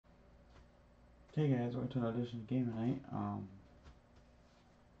Hey guys, welcome to another edition of GamingNight.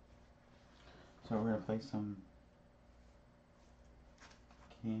 So we're gonna play some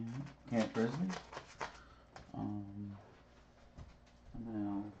Camp Grizzly. And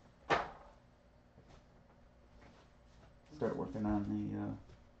then I'll start working on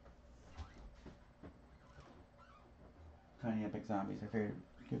the Tiny Epic Zombies. I figured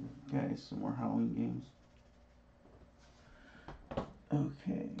give you guys some more Halloween games.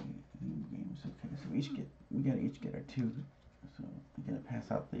 Okay, new games. Okay, so we gotta each get our two. So we gotta pass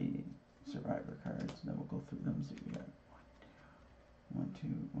out the survivor cards, and then we'll go through them. So we got 1, 2,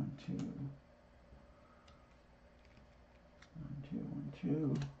 1, 2, 1, 2, 1, 2,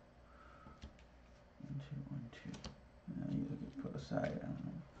 1, 2, 1, 2. These will get put aside. I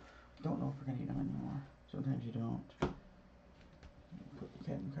don't know if we're gonna need them anymore. Sometimes you don't. Put the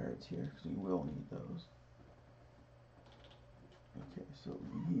cabin cards here because we will need those. Okay, so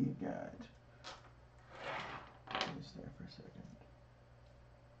we got this there for a second.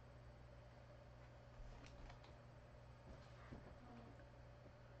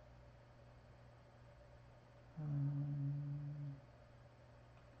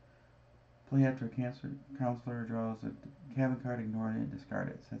 Play after a counselor draws a cabin card, ignore it and discard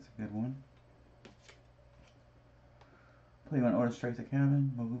it. So that's a good one. Play when Otis strikes a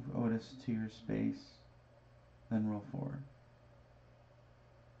cabin, move Otis to your space, then roll forward.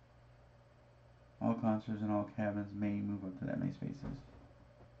 All counselors in all cabins may move up to that many spaces.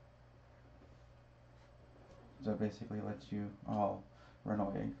 So it basically lets you all run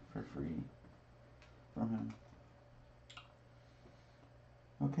away for free from him.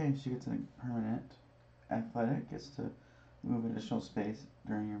 Okay, she gets a permanent. Athletic gets to move additional space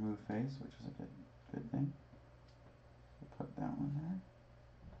during your move phase, which is a good thing. We'll put that one there.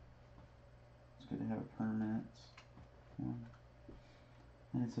 It's good to have a permanent one.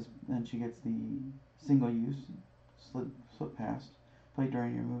 And it says then she gets the single use slip past. Play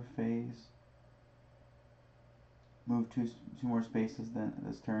during your move phase. Move two more spaces then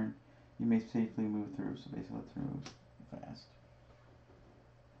this turn. You may safely move through. So basically, let's move fast.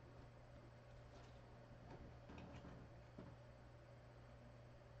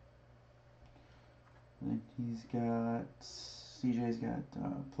 And CJ's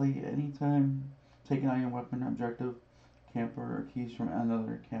got play anytime, taking on your weapon, objective, camper, or keys from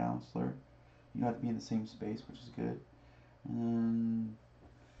another counselor. You have to be in the same space, which is good. And then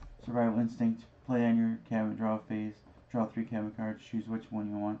survival instinct, play on your cabin draw phase, draw 3 cabin cards, choose which one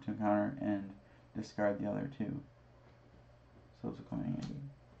you want to encounter, and discard the other 2. So those will come in handy.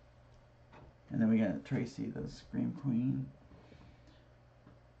 And then we got Tracy, the Scream Queen.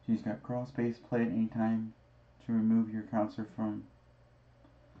 She's got crawl space, play at any time to remove your counselor from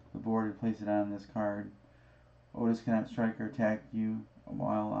the board and place it on this card. Otis cannot strike or attack you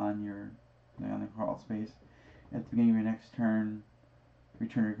while on the crawl space. At the beginning of your next turn,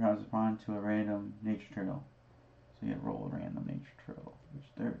 return your counselor pawn to a random nature trail. So you roll a random nature trail, which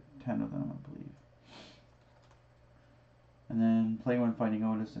there are 10 of them, I believe. And then play when fighting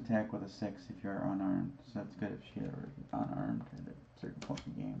Otis, attack with a 6 if you're unarmed. So that's good if she's unarmed at a certain point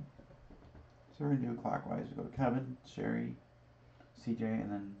in the game. So we're going to do it clockwise. We go to Kevin, Sherry, CJ,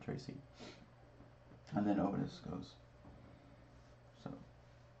 and then Tracy. And then Otis goes. So,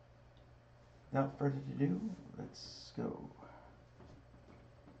 without further ado, let's go.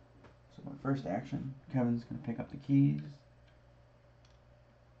 So my first action, Kevin's going to pick up the keys.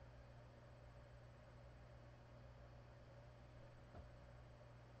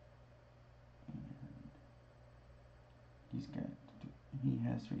 He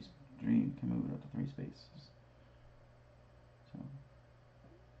has three, can move it up to 3 spaces. So,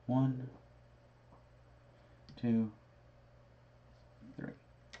 1, 2, 3.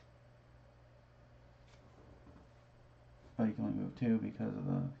 But you can only move 2 because of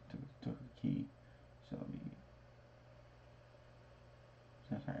the took a key. So it'll be,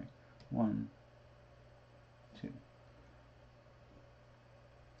 sorry, 1, 2.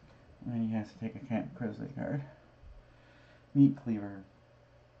 And he has to take a Camp Grizzly card. Meat Cleaver.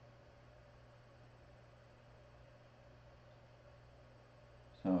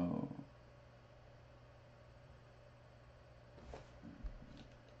 So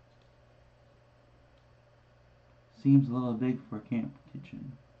seems a little big for a camp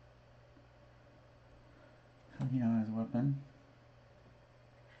kitchen. So he now has a weapon.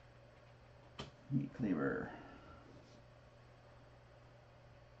 Meat Cleaver.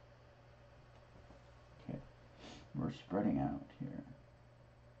 Okay, we're spreading out here.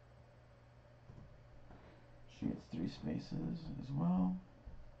 She gets 3 spaces as well.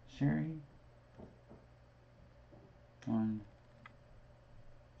 Sherry. 1,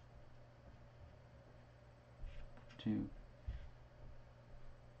 2,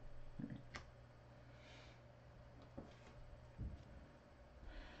 3.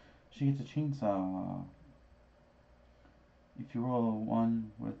 She gets a chainsaw. If you roll a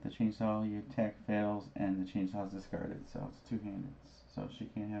 1 with the chainsaw, your attack fails and the chainsaw is discarded. So it's two-handed. So she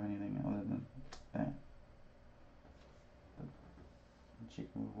can't have anything other than that. She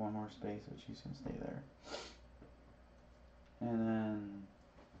can move one more space, but she's going to stay there. And then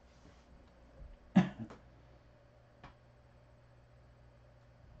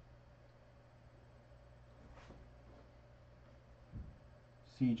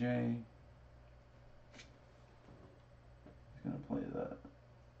CJ is going to play that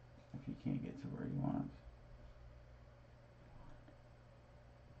if he can't get to where he wants.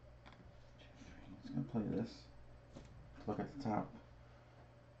 He's going to play this. Look at the top.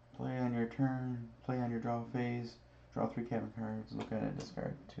 Play on your turn, play on your draw phase, draw 3 cabin cards, look at it,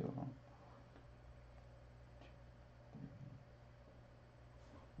 discard 2 of them.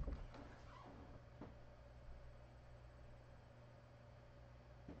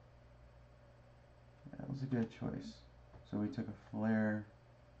 That was a good choice. So we took a flare.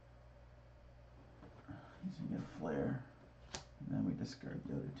 He's gonna get a flare. And then we discard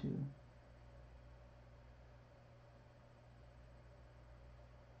the other 2.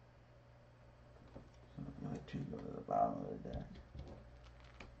 So the other 2 go to the bottom of the deck.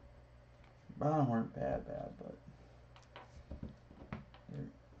 The bottom weren't bad, but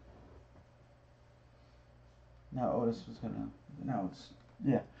now Otis was gonna. Now it's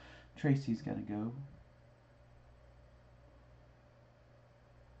Tracy's gotta go.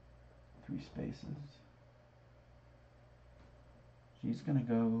 3 spaces. She's gonna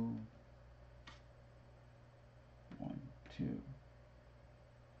go 1, 2,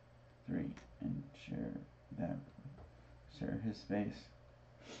 3, and share his space.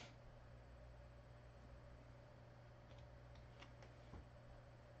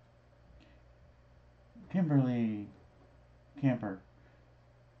 Kimberly Camper,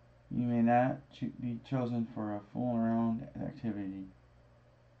 you may not be chosen for a fooling around activity.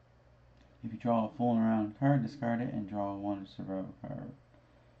 If you draw a fooling around card, discard it and draw 1 survival card.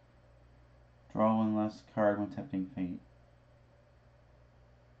 Draw 1 less card when tempting fate.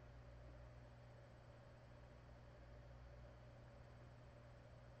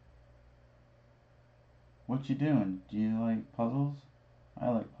 What you doing? Do you like puzzles? I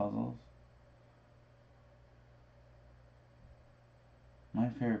like puzzles. My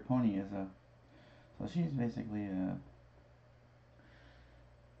favorite pony is so she's basically a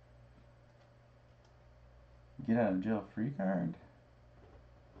get out of jail free card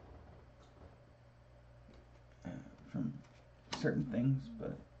from certain things,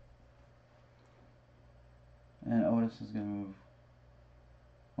 but and Otis is gonna move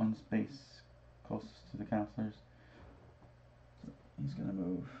 1 space closest to the counselors. So he's gonna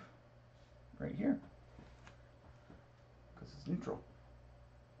move right here because it's neutral.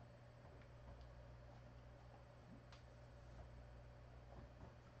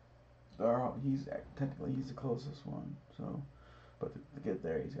 He's technically he's the closest one, so but to get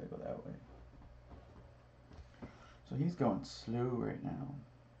there he's gotta go that way. So he's going slow right now.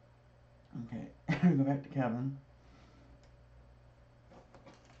 Okay, go back to Kevin.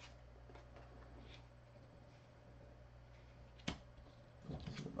 Put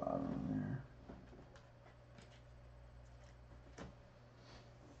this at the bottom there.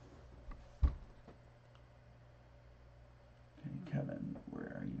 Okay, Kevin, where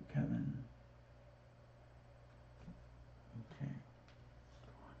are you, Kevin? Okay.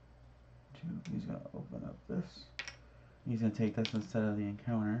 1, 2. He's gonna open up this. He's gonna take this instead of the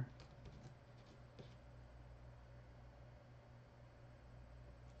encounter.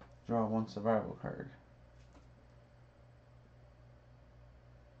 Draw 1 survival card.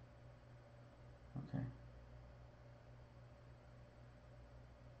 Okay.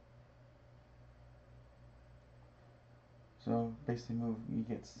 So basically he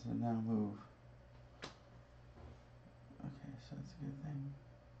gets to now move. Okay, so that's a good thing.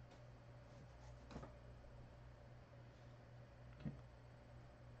 Okay.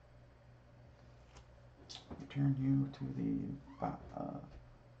 Return you to the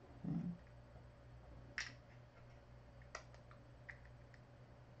thing.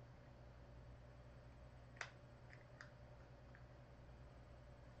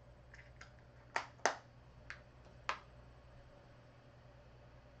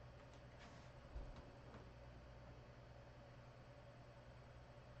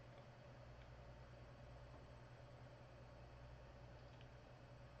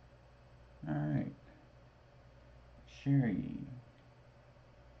 Alright. Sherry.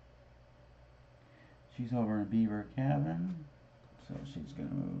 She's over in Beaver Cabin, so she's gonna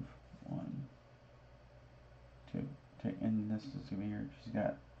move 1, 2, and this is gonna be her. She's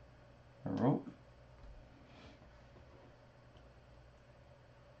got a rope.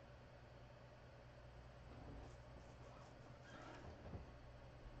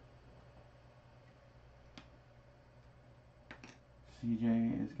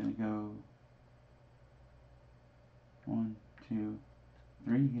 CJ is gonna go 1, 2,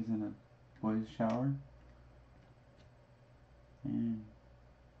 3. He's in a boys' shower.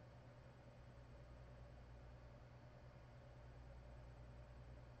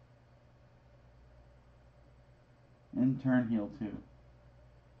 And turn heel 2.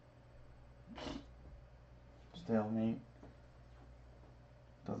 Stalemate.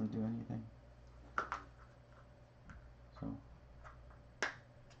 Doesn't do anything.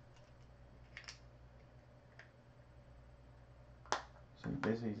 So he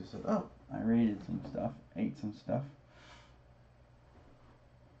basically just said, oh, I raided some stuff, ate some stuff.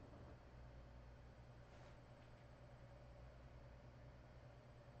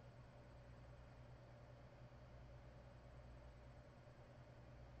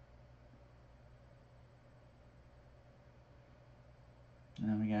 And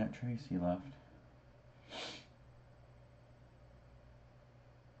then we got Tracy left.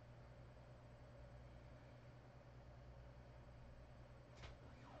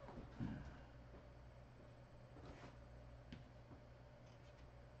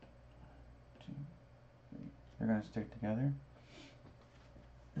 They're going to stick together.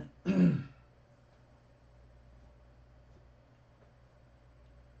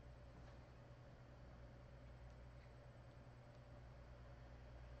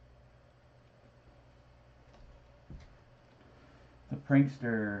 The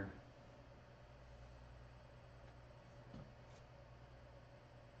prankster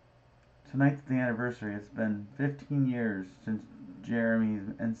tonight's the anniversary. It's been 15 years since Jeremy's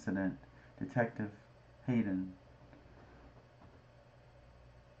incident. Detective Hayden.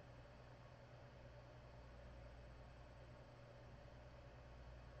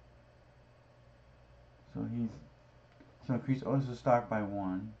 So increase O's stock by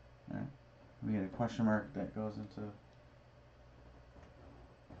 1. Right. We get a question mark that goes into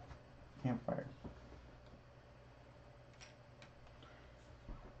campfire.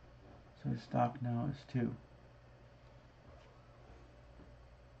 So his stock now is 2.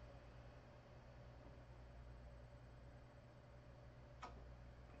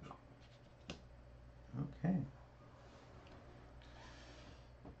 Okay.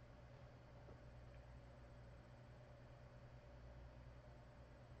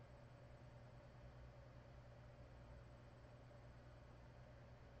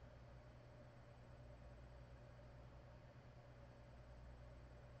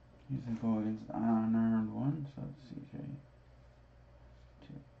 He's going to go against the unarmed one, so it's CJ.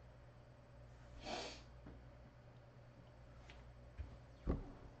 2.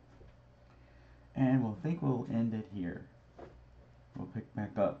 And we'll think we'll end it here. We'll pick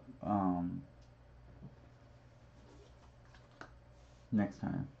back up next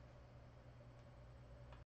time.